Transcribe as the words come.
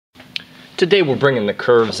Today we're bringing the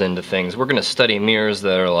curves into things. We're going to study mirrors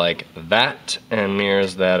that are like that and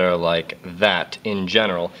mirrors that are like that in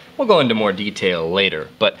general. We'll go into more detail later,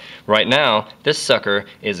 but right now this sucker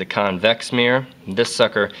is a convex mirror, this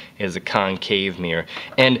sucker is a concave mirror.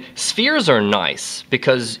 And spheres are nice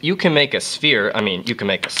because you can make a sphere, I mean you can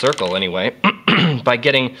make a circle anyway, by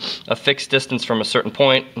getting a fixed distance from a certain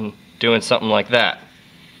point and doing something like that.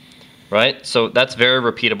 Right? So that's very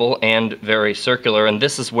repeatable and very circular, and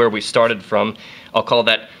this is where we started from. I'll call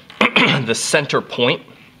that the center point.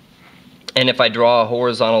 And if I draw a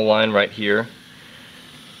horizontal line right here,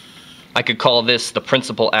 I could call this the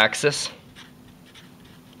principal axis.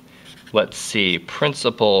 Let's see,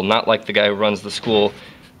 principal, not like the guy who runs the school,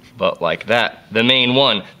 but like that, the main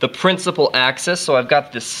one, the principal axis. So I've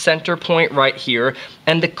got this center point right here,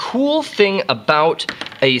 and the cool thing about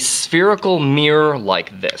a spherical mirror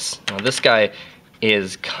like this, now this guy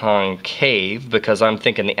is concave because I'm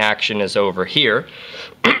thinking the action is over here,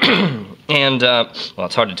 and well,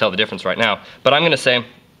 it's hard to tell the difference right now, but I'm going to say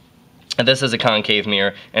this is a concave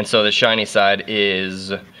mirror, and so the shiny side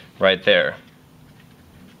is right there.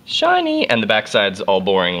 Shiny, and the back side's all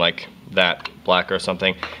boring like that, black or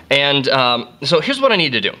something. And so here's what I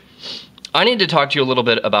need to do. I need to talk to you a little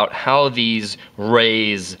bit about how these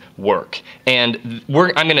rays work. And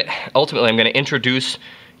ultimately I'm gonna introduce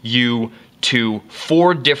you to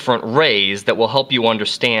 4 different rays that will help you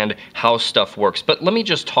understand how stuff works. But let me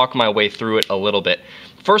just talk my way through it a little bit.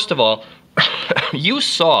 First of all, you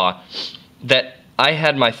saw that I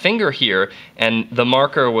had my finger here and the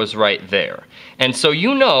marker was right there. And so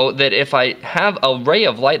you know that if I have a ray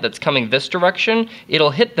of light that's coming this direction, it'll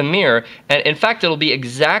hit the mirror, and in fact it'll be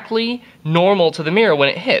exactly normal to the mirror when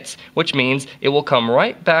it hits, which means it will come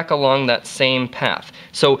right back along that same path.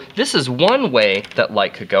 So this is one way that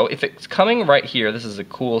light could go. If it's coming right here, this is a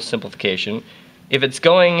cool simplification, if it's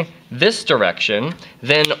going this direction,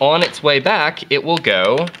 then on its way back it will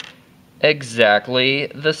go exactly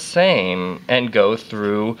the same and go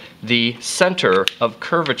through the center of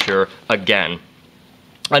curvature again.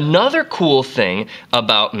 Another cool thing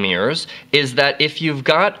about mirrors is that if you've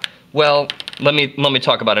got, well, let me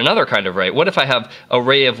talk about another kind of ray. What if I have a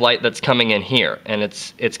ray of light that's coming in here and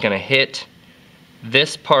it's going to hit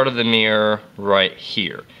this part of the mirror right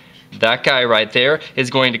here? That guy right there is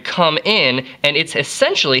going to come in and it's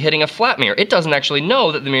essentially hitting a flat mirror. It doesn't actually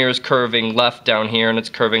know that the mirror is curving left down here and it's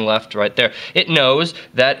curving left right there. It knows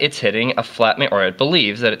that it's hitting a flat mirror, or it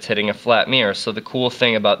believes that it's hitting a flat mirror. So the cool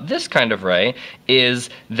thing about this kind of ray is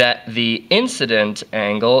that the incident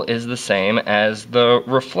angle is the same as the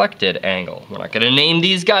reflected angle. We're not going to name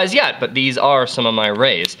these guys yet, but these are some of my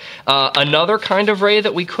rays. Another kind of ray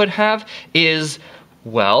that we could have is,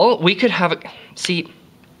 well, we could have a, see,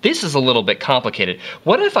 this is a little bit complicated.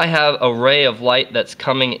 What if I have a ray of light that's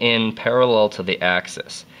coming in parallel to the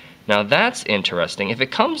axis? Now that's interesting. If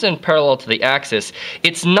it comes in parallel to the axis,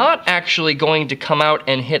 it's not actually going to come out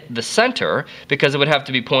and hit the center because it would have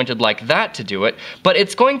to be pointed like that to do it, but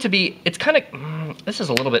it's going to be, it's kind of, this is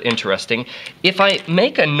a little bit interesting. If I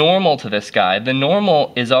make a normal to this guy, the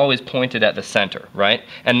normal is always pointed at the center, right?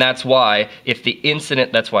 And that's why if the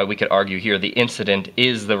incident, that's why we could argue here the incident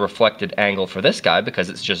is the reflected angle for this guy because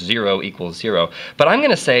it's just 0 equals 0. But I'm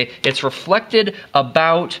going to say it's reflected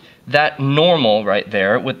about that normal right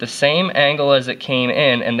there with the same angle as it came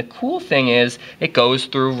in, and the cool thing is it goes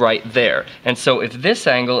through right there. And so if this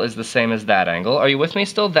angle is the same as that angle, are you with me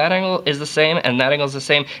still? That angle is the same and that angle is the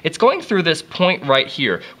same. It's going through this point right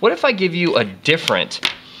here. What if I give you a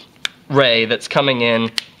different ray that's coming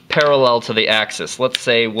in parallel to the axis? Let's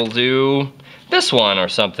say we'll do this one or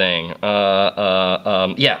something.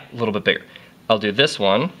 Yeah, a little bit bigger. I'll do this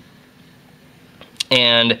one,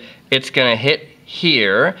 and it's gonna hit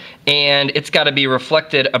here, and it's got to be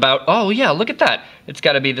reflected about, oh yeah, look at that. It's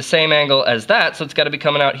got to be the same angle as that, so it's got to be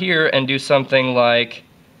coming out here and do something like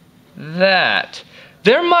that.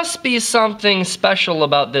 There must be something special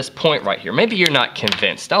about this point right here. Maybe you're not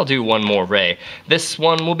convinced. I'll do one more ray. This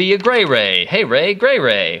one will be a gray ray. Hey ray, gray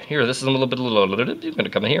ray. Here, this is a little bit, you're gonna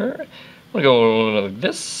come in here. I'm gonna go like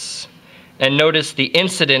this. And notice the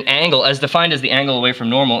incident angle, as defined as the angle away from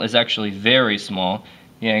normal, is actually very small.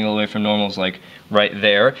 The angle away from normal is like right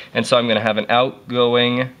there. And so I'm going to have an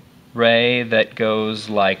outgoing ray that goes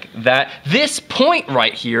like that. This point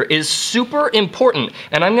right here is super important,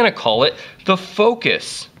 and I'm going to call it the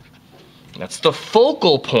focus. That's the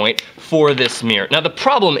focal point for this mirror. Now the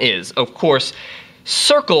problem is, of course,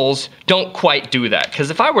 circles don't quite do that,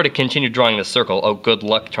 because if I were to continue drawing this circle, oh good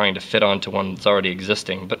luck trying to fit onto one that's already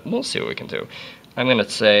existing, but we'll see what we can do. I'm going to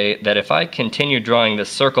say that if I continue drawing this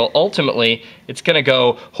circle, ultimately it's going to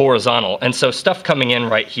go horizontal. And so stuff coming in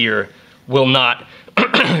right here will not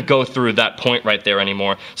go through that point right there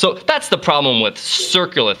anymore. So that's the problem with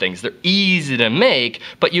circular things. They're easy to make,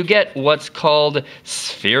 but you get what's called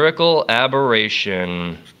spherical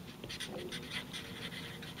aberration.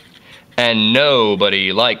 And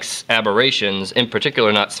nobody likes aberrations, in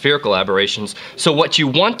particular not spherical aberrations. So what you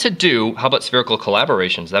want to do, how about spherical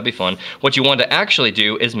collaborations? That'd be fun. What you want to actually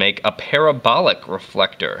do is make a parabolic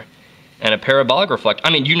reflector. And a parabolic reflector,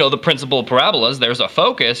 I mean, you know the principle of parabolas. There's a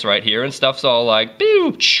focus right here, and stuff's all like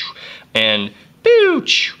booch, and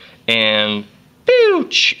booch, and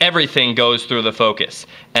booch. Everything goes through the focus.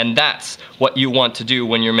 And that's what you want to do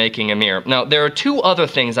when you're making a mirror. Now, there are two other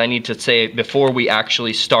things I need to say before we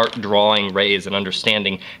actually start drawing rays and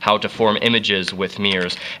understanding how to form images with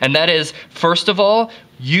mirrors. And that is, first of all,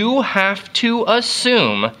 you have to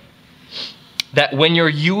assume that when you're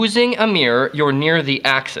using a mirror, you're near the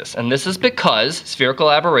axis. And this is because spherical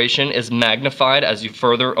aberration is magnified as you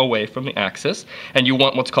further away from the axis. And you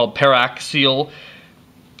want what's called paraxial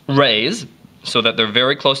rays, so that they're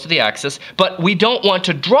very close to the axis. But we don't want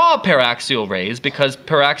to draw paraxial rays because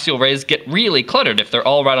paraxial rays get really cluttered if they're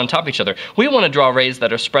all right on top of each other. We want to draw rays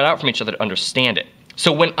that are spread out from each other to understand it.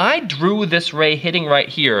 So when I drew this ray hitting right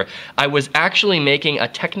here, I was actually making a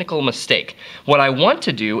technical mistake. What I want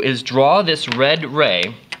to do is draw this red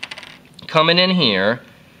ray coming in here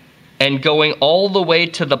and going all the way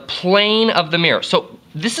to the plane of the mirror. So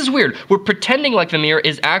this is weird. We're pretending like the mirror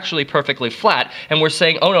is actually perfectly flat, and we're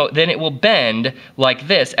saying, oh no, then it will bend like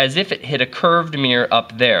this, as if it hit a curved mirror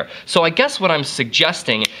up there. So I guess what I'm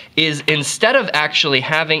suggesting is instead of actually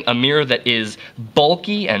having a mirror that is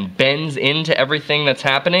bulky and bends into everything that's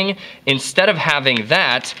happening, instead of having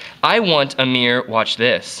that, I want a mirror, watch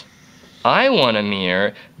this. I want a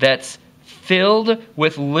mirror that's filled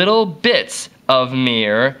with little bits of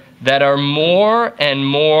mirror that are more and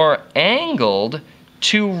more angled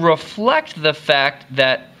to reflect the fact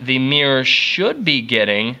that the mirror should be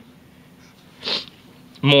getting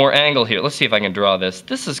more angle here. Let's see if I can draw this.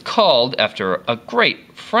 This is called, after a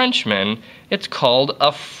great Frenchman, it's called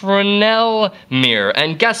a Fresnel mirror.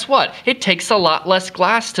 And guess what? It takes a lot less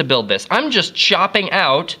glass to build this. I'm just chopping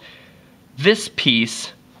out this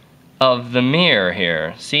piece of the mirror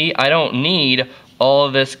here. See, I don't need all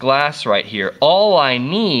of this glass right here. All I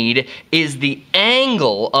need is the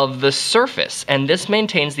angle of the surface, and this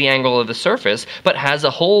maintains the angle of the surface but has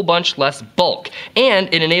a whole bunch less bulk, and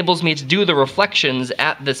it enables me to do the reflections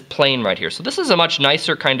at this plane right here. So this is a much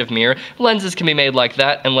nicer kind of mirror. Lenses can be made like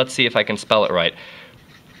that, and let's see if I can spell it right.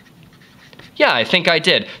 Yeah, I think I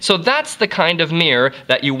did. So that's the kind of mirror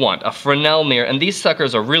that you want, a Fresnel mirror, and these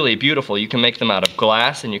suckers are really beautiful. You can make them out of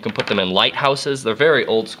glass, and you can put them in lighthouses. They're very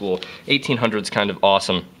old school, 1800s kind of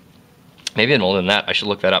awesome. Maybe even older than that, I should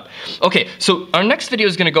look that up. Okay, so our next video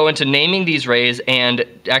is gonna go into naming these rays and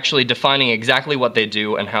actually defining exactly what they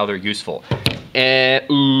do and how they're useful.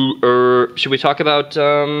 Should we talk about,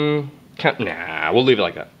 nah, we'll leave it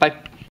like that. Bye.